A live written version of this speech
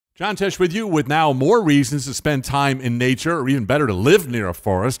John Tesh with you with now more reasons to spend time in nature, or even better, to live near a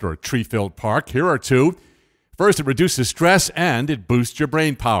forest or a tree-filled park. Here are two. First, it reduces stress and it boosts your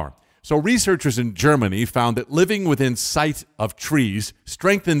brain power. So researchers in Germany found that living within sight of trees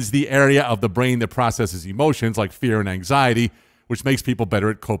strengthens the area of the brain that processes emotions like fear and anxiety, which makes people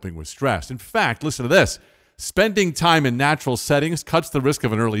better at coping with stress. In fact, listen to this. Spending time in natural settings cuts the risk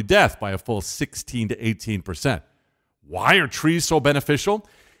of an early death by a full 16 to 18%. Why are trees so beneficial?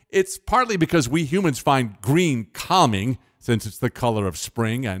 It's partly because we humans find green calming, since it's the color of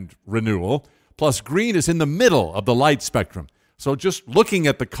spring and renewal. Plus, green is in the middle of the light spectrum. So just looking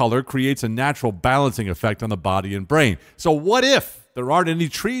at the color creates a natural balancing effect on the body and brain. So what if there aren't any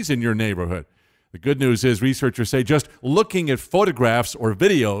trees in your neighborhood? The good news is researchers say just looking at photographs or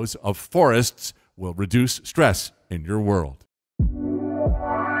videos of forests will reduce stress in your world.